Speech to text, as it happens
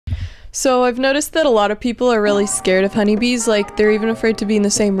So I've noticed that a lot of people are really scared of honeybees, like they're even afraid to be in the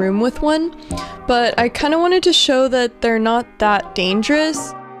same room with one, but I kind of wanted to show that they're not that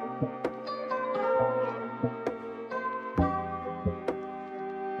dangerous.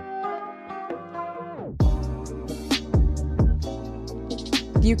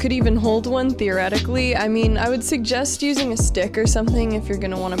 You could even hold one theoretically. I mean, I would suggest using a stick or something if you're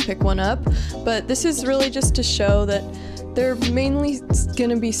gonna want to pick one up, but this is really just to show that they're mainly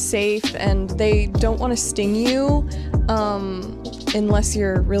gonna be safe and they don't want to sting you unless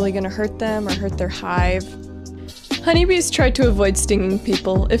you're really gonna hurt them or hurt their hive. Honeybees try to avoid stinging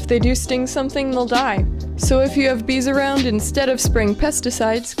people. If they do sting something, they'll die. So if you have bees around, instead of spraying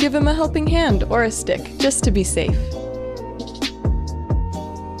pesticides, give them a helping hand or a stick, just to be safe.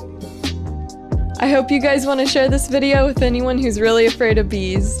 I hope you guys want to share this video with anyone who's really afraid of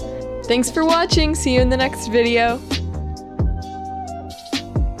bees. Thanks for watching, see you in the next video!